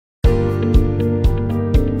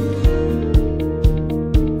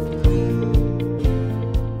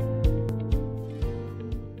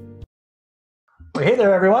Hey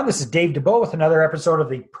there, everyone. This is Dave Dubeau with another episode of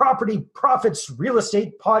the Property Profits Real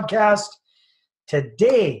Estate Podcast.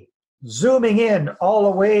 Today, zooming in all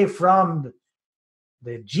the way from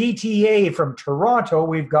the GTA from Toronto,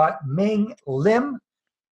 we've got Ming Lim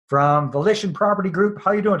from Volition Property Group.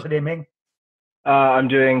 How are you doing today, Ming? I'm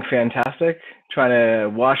doing fantastic. Trying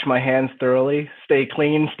to wash my hands thoroughly, stay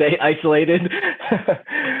clean, stay isolated.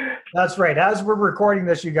 That's right. As we're recording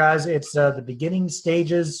this, you guys, it's the beginning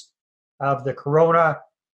stages of the Corona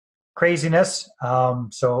craziness.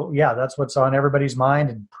 So yeah, that's what's on everybody's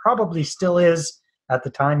mind and probably still is at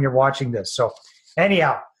the time you're watching this. So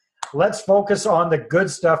anyhow, let's focus on the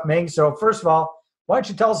good stuff, Ming. So first of all, why don't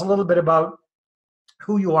you tell us a little bit about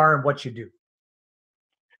who you are and what you do?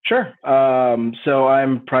 Sure. So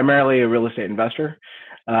I'm primarily a real estate investor.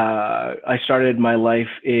 I started my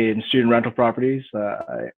life in student rental properties.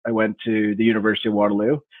 I went to the University of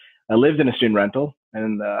Waterloo. I lived in a student rental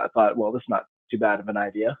and I thought, well, this is not too bad of an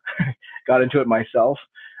idea. Got into it myself.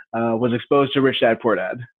 Was exposed to Rich Dad Poor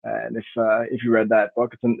Dad, and if you read that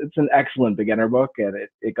book, it's an excellent beginner book, and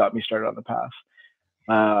it got me started on the path.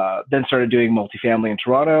 Then started doing multifamily in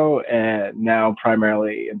Toronto, and now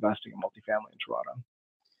primarily investing in multifamily in Toronto.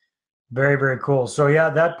 Very, very cool. So yeah,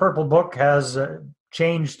 that purple book has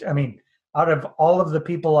changed. I mean, out of all of the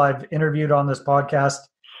people I've interviewed on this podcast,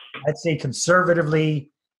 I'd say conservatively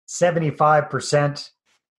 75%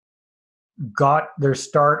 got their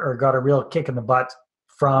start or got a real kick in the butt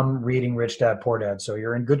from reading Rich Dad Poor Dad. So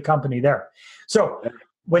you're in good company there. So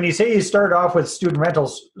when you say you started off with student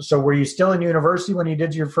rentals, so were you still in university when you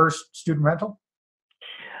did your first student rental?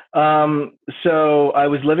 So I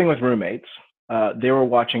was living with roommates. They were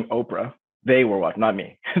watching Oprah. They were watching, not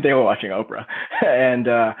me. They were watching Oprah. And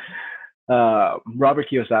Robert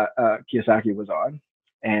Kiyosaki was on,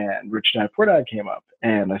 and Rich Dad Poor Dad came up.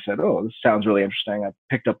 And I said, oh, this sounds really interesting. I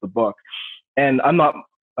picked up the book. And I'm not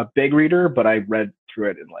a big reader, but I read through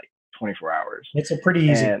it in like 24 hours. It's a pretty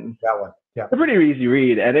easy, that one. Yeah. It's a pretty easy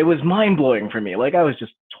read. And it was mind-blowing for me. Like, I was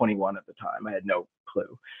just 21 at the time. I had no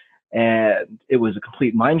clue. And it was a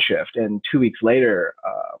complete mind shift. And 2 weeks later,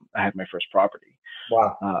 I had my first property.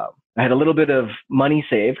 Wow. I had a little bit of money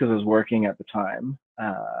saved because I was working at the time.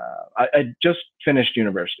 I just finished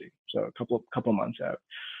university, so a couple of months out,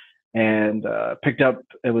 and picked up.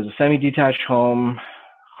 It was a semi-detached home,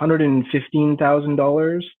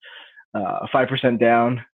 $115,000, 5%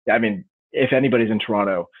 down. I mean, if anybody's in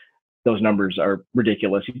Toronto, those numbers are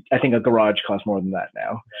ridiculous. I think a garage costs more than that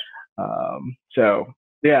now. So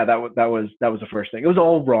yeah, that was the first thing. It was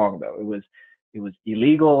all wrong though. It was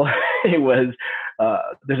illegal. It was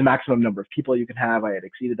there's a maximum number of people you can have. I had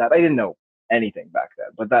exceeded that. I didn't know anything back then,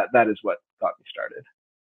 but that is what got me started.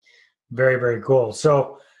 Very, very cool.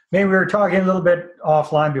 So maybe we were talking a little bit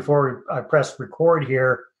offline before I pressed record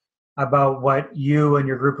here about what you and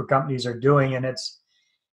your group of companies are doing, and it's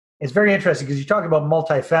very interesting because you talk about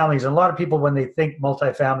multifamilies, and a lot of people, when they think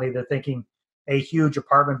multifamily, they're thinking a huge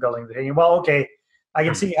apartment building. They're thinking, well, okay, I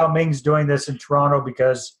can see how Ming's doing this in Toronto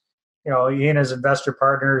because, you know, he and his investor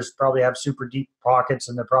partners probably have super deep pockets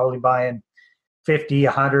and they're probably buying 50,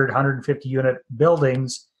 100, 150 unit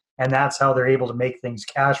buildings, and that's how they're able to make things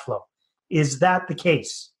cash flow. Is that the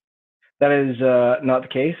case? That is not the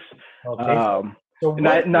case. Okay. So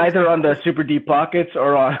neither on the super deep pockets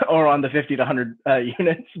or on the 50 to 100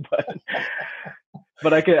 units,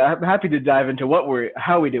 but I'm happy to dive into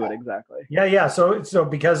how we do it exactly. Yeah. So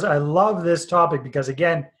because I love this topic because,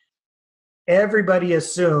 again, everybody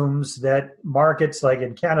assumes that markets like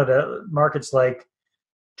in Canada, markets like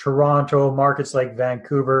Toronto, markets like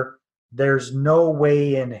Vancouver, there's no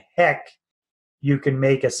way in heck you can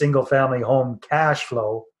make a single family home cash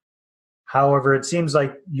flow. However, it seems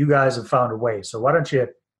like you guys have found a way. So why don't you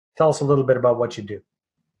tell us a little bit about what you do?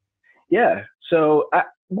 Yeah. So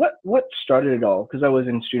what started it all? Because I was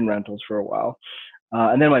in student rentals for a while.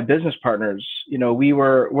 And then my business partners, you know,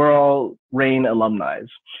 we're all RAIN alumni.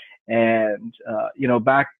 And, you know,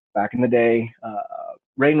 back in the day,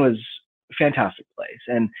 RAIN was a fantastic place.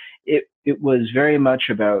 And it was very much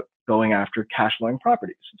about going after cash flowing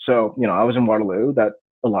properties. So, you know, I was in Waterloo, that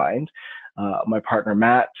aligned. My partner,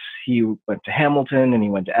 Matt, he went to Hamilton and he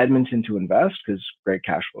went to Edmonton to invest because great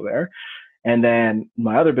cash flow there. And then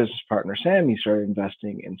my other business partner, Sam, he started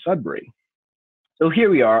investing in Sudbury. So here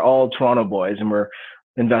we are, all Toronto boys, and we're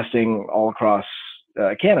investing all across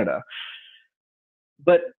Canada.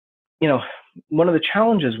 But, you know, one of the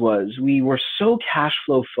challenges was we were so cash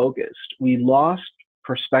flow focused, we lost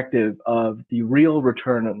perspective of the real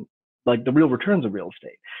return, like the real returns of real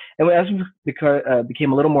estate. And as we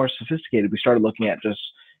became a little more sophisticated, we started looking at just,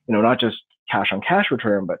 you know, not just cash on cash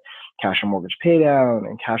return, but cash on mortgage pay down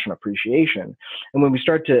and cash on appreciation. And when we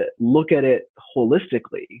start to look at it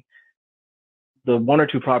holistically, the one or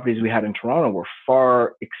two properties we had in Toronto were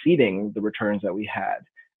far exceeding the returns that we had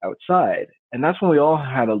outside. And that's when we all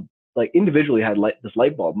had individually had this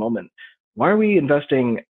light bulb moment. Why are we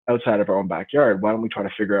investing outside of our own backyard? Why don't we try to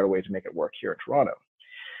figure out a way to make it work here in Toronto?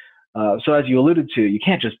 So as you alluded to, you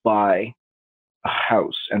can't just buy a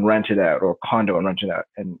house and rent it out, or a condo and rent it out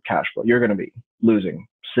and cash flow. You're going to be losing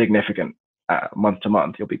significant month to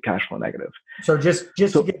month. You'll be cash flow negative. So just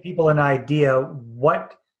to give people an idea,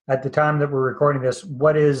 what, at the time that we're recording this,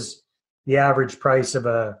 what is the average price of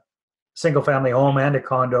a single family home and a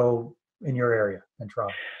condo in your area in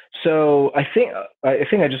Toronto? So I think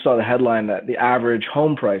I just saw the headline that the average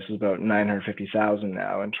home price is about $950,000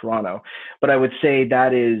 now in Toronto, but I would say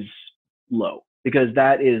that is low, because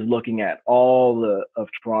that is looking at all of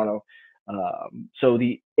Toronto. So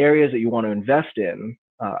the areas that you want to invest in,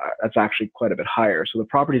 that's actually quite a bit higher. So the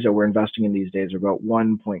properties that we're investing in these days are about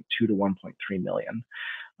 1.2 to 1.3 million.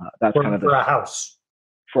 That's kind of for a house.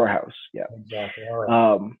 For a house, yeah. Exactly.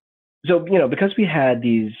 All right. So because we had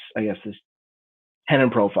these, I guess, this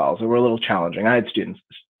tenant profiles that were a little challenging. I had students,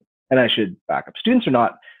 and I should back up. Students are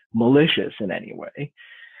not malicious in any way.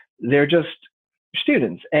 They're just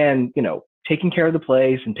students, and taking care of the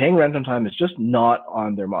place and paying rent on time is just not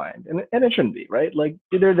on their mind, and it shouldn't be, right? Like,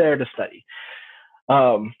 they're there to study.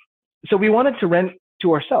 So we wanted to rent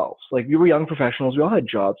to ourselves. Like, we were young professionals, we all had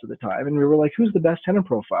jobs at the time, and we were like, who's the best tenant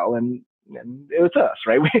profile? And it was us,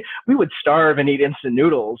 right? We would starve and eat instant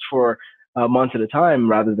noodles for months at a time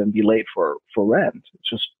rather than be late for rent. It's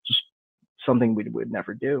just something we would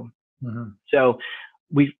never do. Mm-hmm. So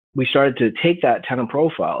we started to take that tenant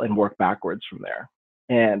profile and work backwards from there.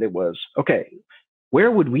 And it was, okay,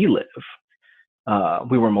 where would we live?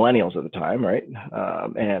 We were millennials at the time, right?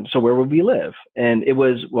 And so where would we live? And it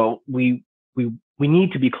was, well, we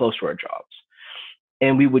need to be close to our jobs.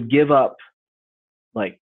 And we would give up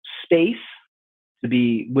space to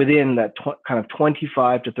be within that kind of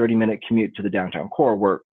 25 to 30-minute commute to the downtown core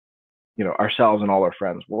where, ourselves and all our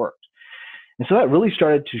friends worked. And so that really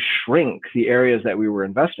started to shrink the areas that we were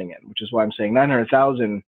investing in, which is why I'm saying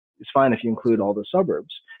 900,000 is fine if you include all the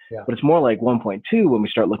suburbs. Yeah. But it's more like 1.2 when we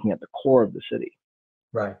start looking at the core of the city.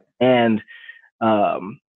 Right. And,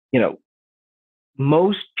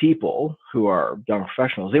 most people who are young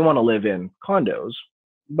professionals, they want to live in condos.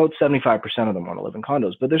 About 75% of them want to live in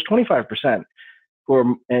condos, but there's 25% who are,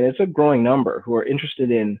 and it's a growing number, who are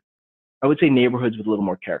interested in, I would say, neighborhoods with a little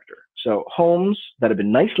more character. So homes that have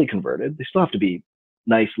been nicely converted, they still have to be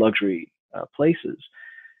nice luxury places,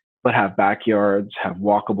 but have backyards, have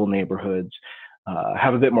walkable neighborhoods,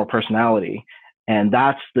 have a bit more personality. And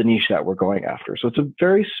that's the niche that we're going after. So it's a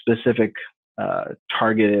very specific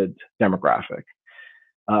targeted demographic.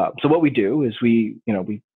 So what we do is we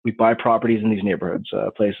buy properties in these neighborhoods,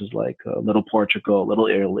 places like Little Portugal, Little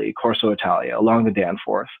Italy, Corso Italia, along the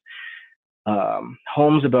Danforth.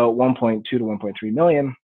 Homes about 1.2 to 1.3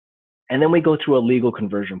 million. And then we go through a legal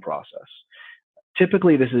conversion process.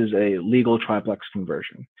 Typically, this is a legal triplex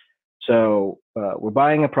conversion. So we're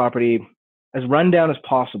buying a property as rundown as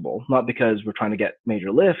possible, not because we're trying to get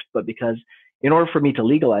major lift, but because in order for me to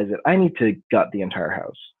legalize it, I need to gut the entire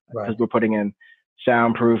house. Right. Because we're putting in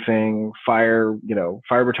soundproofing, fire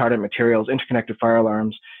retardant materials, interconnected fire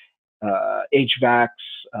alarms, HVACs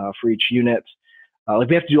for each unit.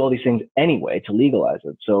 We have to do all these things anyway to legalize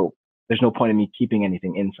it. So there's no point in me keeping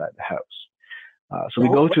anything inside the house. So we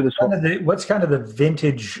go through this. What's kind of the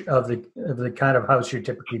vintage of the kind of house you're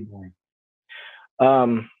typically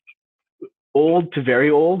buying? Old to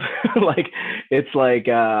very old.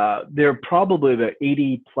 They're probably about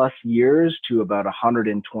 80 plus years to about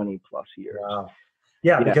 120 plus years. Wow.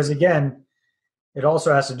 Yeah, because again, it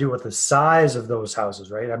also has to do with the size of those houses,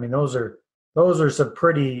 right? I mean, those are some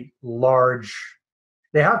pretty large.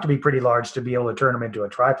 They have to be pretty large to be able to turn them into a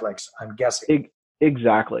triplex, I'm guessing.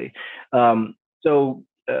 Exactly. So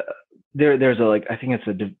there's I think it's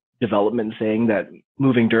a development saying that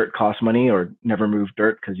moving dirt costs money, or never move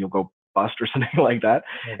dirt because you'll go bust or something like that.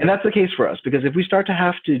 Okay. And that's the case for us, because if we start to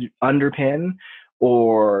have to underpin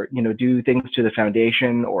or do things to the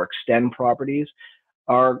foundation or extend properties,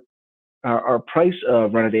 our price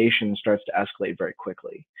of renovation starts to escalate very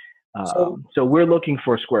quickly. So we're looking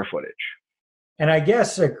for square footage. And I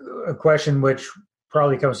guess a question which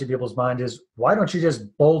probably comes to people's mind is, why don't you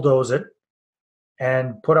just bulldoze it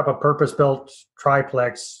and put up a purpose-built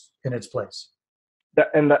triplex in its place?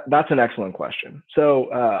 That's an excellent question. So,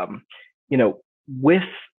 I don't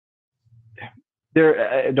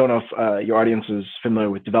know if your audience is familiar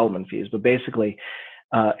with development fees, but basically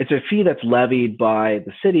It's a fee that's levied by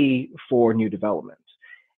the city for new development.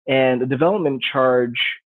 And the development charge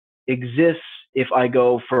exists if I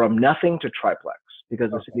go from nothing to triplex,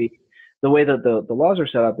 because the city, the way that the laws are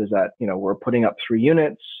set up is that, we're putting up 3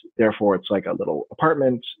 units, therefore it's like a little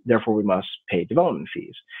apartment, therefore we must pay development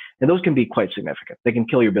fees. And those can be quite significant. They can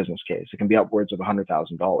kill your business case. It can be upwards of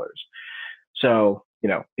 $100,000. So,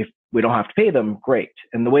 if we don't have to pay them, great.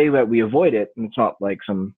 And the way that we avoid it, and it's not like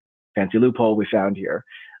some fancy loophole we found here,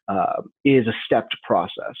 is a stepped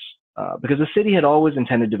process. Because the city had always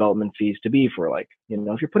intended development fees to be for if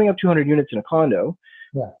you're putting up 200 units in a condo,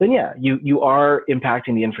 then you are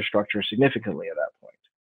impacting the infrastructure significantly at that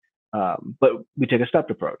point. But we take a stepped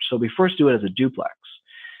approach. So we first do it as a duplex.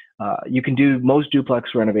 You can do most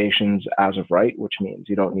duplex renovations as of right, which means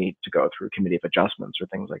you don't need to go through committee of adjustments or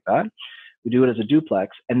things like that. We do it as a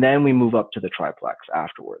duplex, and then we move up to the triplex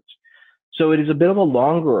afterwards. So it is a bit of a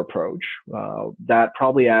longer approach that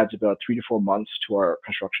probably adds about 3 to 4 months to our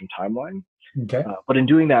construction timeline. Okay. But in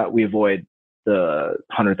doing that, we avoid the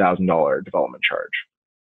 $100,000 development charge.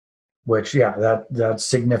 Which, that's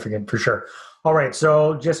significant for sure. All right.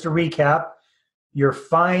 So just to recap, you're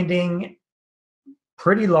finding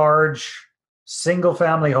pretty large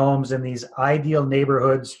single-family homes in these ideal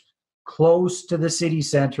neighborhoods close to the city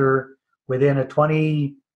center within a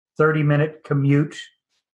 20, 30-minute commute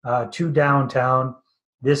to downtown.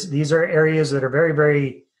 These are areas that are very,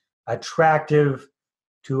 very attractive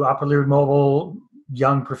to upwardly mobile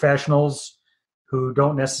young professionals who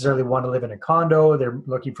don't necessarily want to live in a condo. They're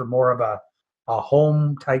looking for more of a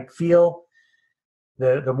home type feel.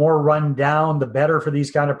 The more run down, the better for these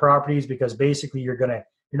kind of properties, because basically you're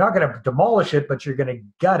not gonna demolish it, but you're gonna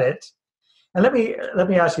gut it. And let me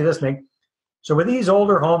ask you this, Ming. So with these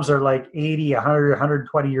older homes that are like 80, 100,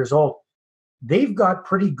 120 years old, they've got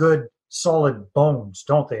pretty good solid bones,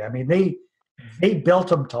 don't they? I mean, they built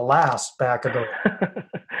them to last back in the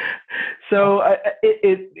So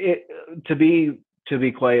to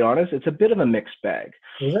be quite honest, it's a bit of a mixed bag.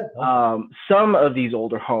 Is it? Some of these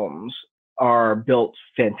older homes are built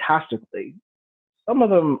fantastically. Some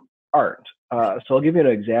of them aren't. So I'll give you an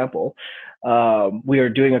example. We are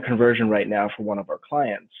doing a conversion right now for one of our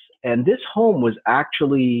clients, and this home was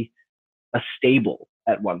actually a stable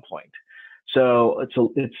at one point. So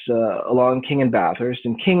it's along King and Bathurst,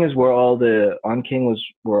 and King is where all the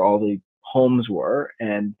homes were,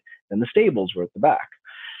 and then the stables were at the back.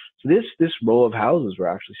 So this row of houses were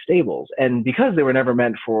actually stables, and because they were never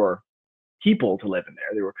meant for people to live in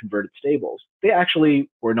there, they were converted stables. They actually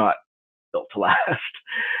were not built to last.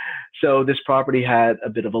 So this property had a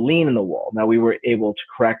bit of a lean in the wall. Now we were able to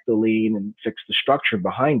correct the lean and fix the structure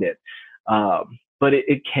behind it. But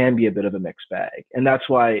it can be a bit of a mixed bag. And that's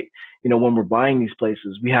why, when we're buying these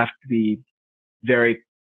places, we have to be very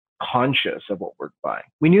conscious of what we're buying.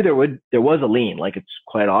 We knew there was a lien, like it's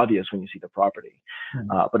quite obvious when you see the property.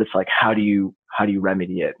 But it's like, how do you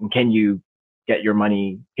remedy it? And can you get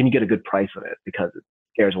a good price on it, because it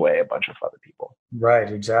scares away a bunch of other people.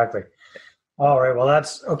 Right, exactly. All right, well,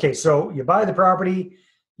 that's okay. So you buy the property,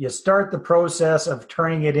 you start the process of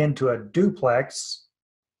turning it into a duplex,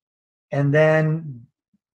 and then,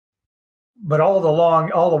 but all the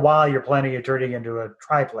while you're planning on turning it into a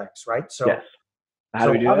triplex, right? So, yes.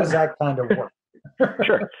 How does that kind of work?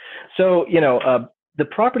 Sure. So, the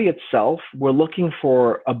property itself, we're looking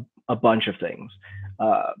for a bunch of things.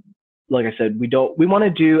 Like I said, we want to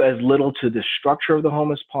do as little to the structure of the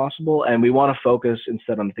home as possible, and we want to focus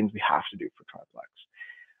instead on the things we have to do for triplex.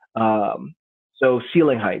 So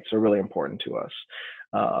ceiling heights are really important to us.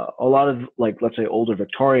 A lot of, let's say older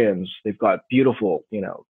Victorians, they've got beautiful,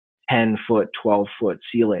 10-foot, 12-foot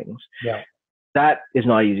ceilings. Yeah. That is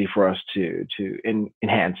not easy for us to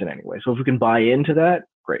enhance in any way. So if we can buy into that,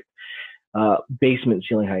 great. Basement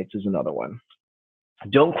ceiling heights is another one.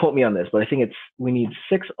 Don't quote me on this, but I think we need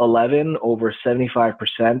 6'11" over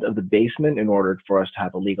 75% of the basement in order for us to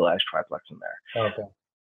have a legalized triplex in there. Okay.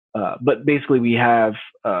 But basically, we have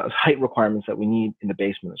height requirements that we need in the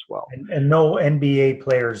basement as well. And no NBA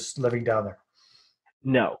players living down there.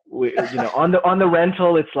 No, on the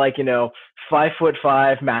rental, it's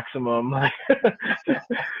 5'5" maximum.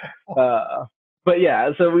 But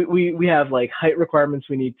yeah, so we have height requirements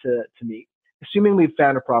we need to meet. Assuming we've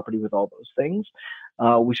found a property with all those things,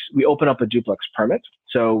 we open up a duplex permit.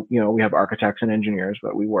 So, we have architects and engineers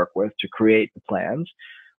that we work with to create the plans.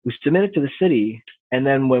 We submit it to the city. And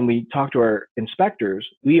then when we talk to our inspectors,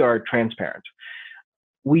 we are transparent.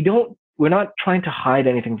 We're not trying to hide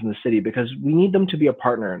anything from the city, because we need them to be a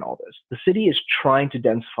partner in all this. The city is trying to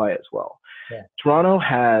densify as well. Yeah. Toronto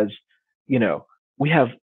has, we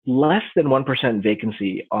have less than 1%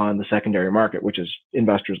 vacancy on the secondary market, which is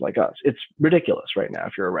investors like us. It's ridiculous right now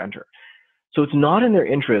if you're a renter. So it's not in their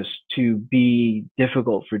interest to be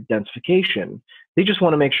difficult for densification. They just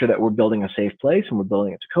want to make sure that we're building a safe place and we're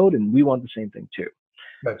building it to code, and we want the same thing too.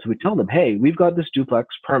 Right. So we tell them, hey, we've got this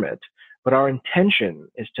duplex permit, but our intention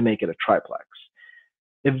is to make it a triplex.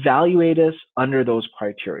 Evaluate us under those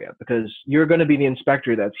criteria, because you're going to be the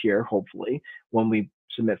inspector that's here, hopefully, when we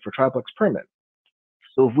submit for triplex permit.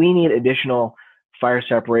 So if we need additional fire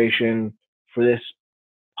separation for this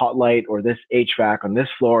hot light or this HVAC on this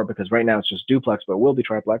floor, because right now it's just duplex, but will be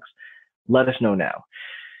triplex, let us know now.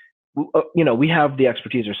 We have the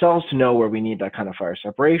expertise ourselves to know where we need that kind of fire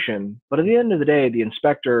separation. But at the end of the day, the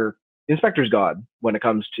inspector's God when it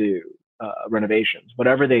comes to renovations.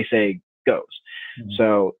 Whatever they say goes. Mm-hmm.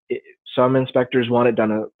 So some inspectors want it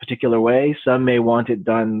done a particular way. Some may want it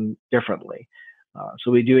done differently.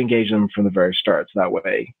 So we do engage them from the very start. So that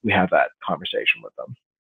way we have that conversation with them.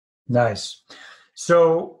 Nice.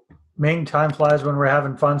 So Ming, time flies when we're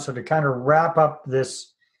having fun. So to kind of wrap up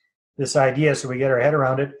this idea so we get our head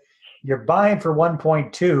around it, you're buying for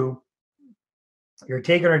 1.2. You're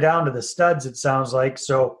taking her down to the studs, it sounds like.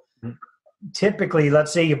 So typically,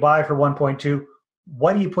 let's say you buy for 1.2.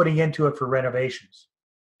 What are you putting into it for renovations?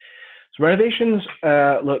 So renovations,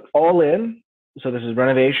 look, all in. So this is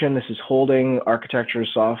renovation. This is holding, architecture,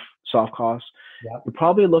 soft costs. Yeah. You're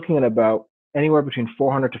probably looking at about anywhere between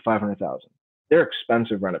 400 to 500,000. They're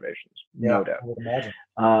expensive renovations, no doubt. I would imagine.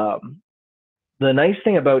 The nice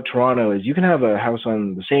thing about Toronto is you can have a house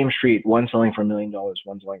on the same street, one selling for $1 million,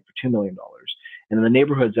 one selling for $2 million. And in the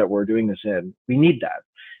neighborhoods that we're doing this in, we need that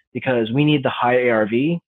because we need the high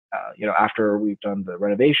ARV, after we've done the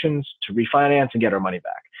renovations to refinance and get our money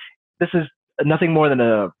back. This is nothing more than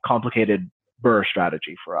a complicated BRRRR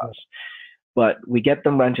strategy for us. But we get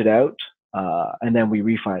them rented out and then we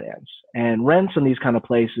refinance. And rents in these kind of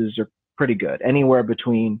places are pretty good, anywhere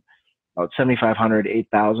between about $7,500,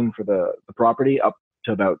 $8,000 for the property, up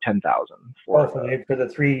to about $10,000 for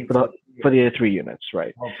the three units,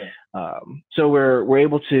 right? Okay. So we're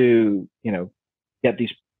able to get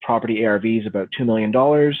these property ARVs about $2 million,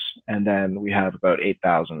 and then we have about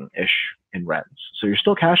 $8,000 ish in rents. So you're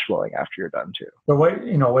still cash flowing after you're done too. So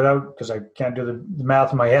without, because I can't do the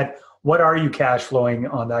math in my head, what are you cash flowing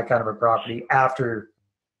on that kind of a property after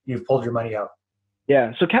you've pulled your money out?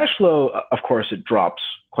 Yeah, so cash flow, of course, it drops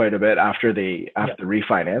quite a bit after the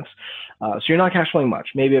refinance. So you're not cash flowing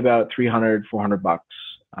much, maybe about $300, $400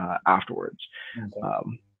 afterwards.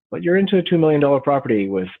 Okay. But you're into a $2 million property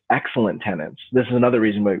with excellent tenants. This is another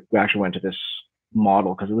reason we actually went to this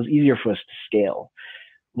model, because it was easier for us to scale.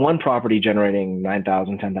 One property generating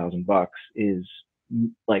 $9,000, $10,000 is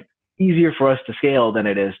like easier for us to scale than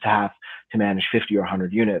it is to have to manage 50 or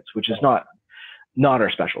 100 units, which is not our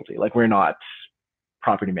specialty. Like, we're not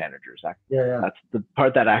property managers. That's the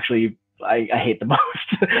part that actually I hate the most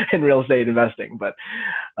in real estate investing. But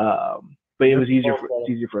it was easier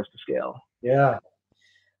for us to scale. Yeah.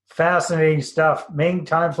 Fascinating stuff. Ming,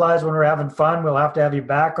 time flies when we're having fun. We'll have to have you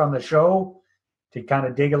back on the show to kind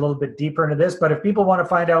of dig a little bit deeper into this. But if people want to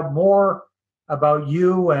find out more about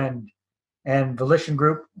you and Volition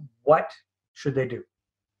Group, what should they do?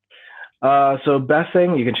 So best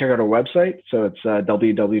thing, you can check out our website. So it's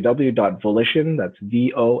www.volition, that's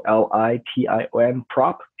VOLITION,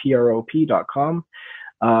 prop.com.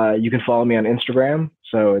 You can follow me on Instagram.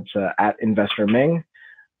 So it's at Investor Ming.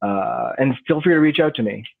 And feel free to reach out to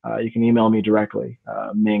me. You can email me directly,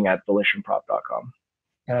 ming@volitionprop.com.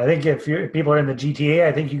 And I think if people are in the GTA,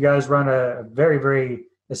 I think you guys run a very, very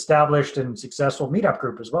established and successful meetup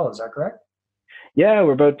group as well. Is that correct? Yeah,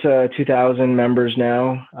 we're about 2,000 members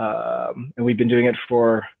now. And we've been doing it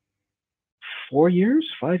for 5 years?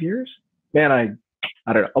 Man, I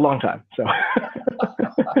don't know, a long time. So,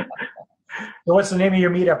 So what's the name of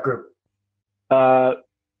your meetup group? I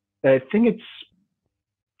think it's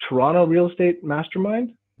Toronto Real Estate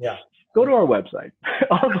Mastermind. Yeah. Go to our website.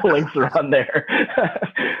 All the links are on there.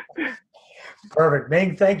 Perfect.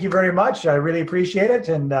 Ming, thank you very much. I really appreciate it.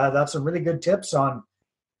 And that's some really good tips on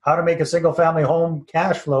how to make a single family home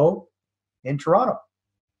cash flow in Toronto.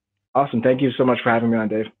 Awesome. Thank you so much for having me on,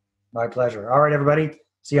 Dave. My pleasure. All right, everybody.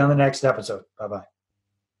 See you on the next episode. Bye-bye.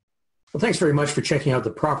 Well, thanks very much for checking out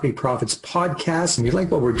the Property Profits podcast. And if you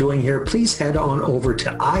like what we're doing here, please head on over to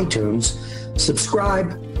iTunes,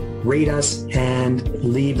 subscribe, rate us, and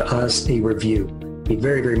leave us a review. Be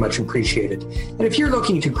very, very much appreciated. And if you're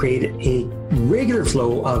looking to create a regular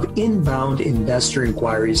flow of inbound investor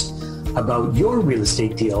inquiries about your real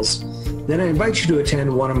estate deals, then I invite you to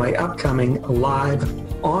attend one of my upcoming live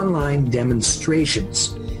online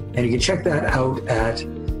demonstrations. And you can check that out at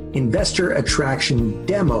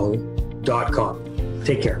investorattractiondemo.com.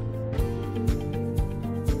 Take care.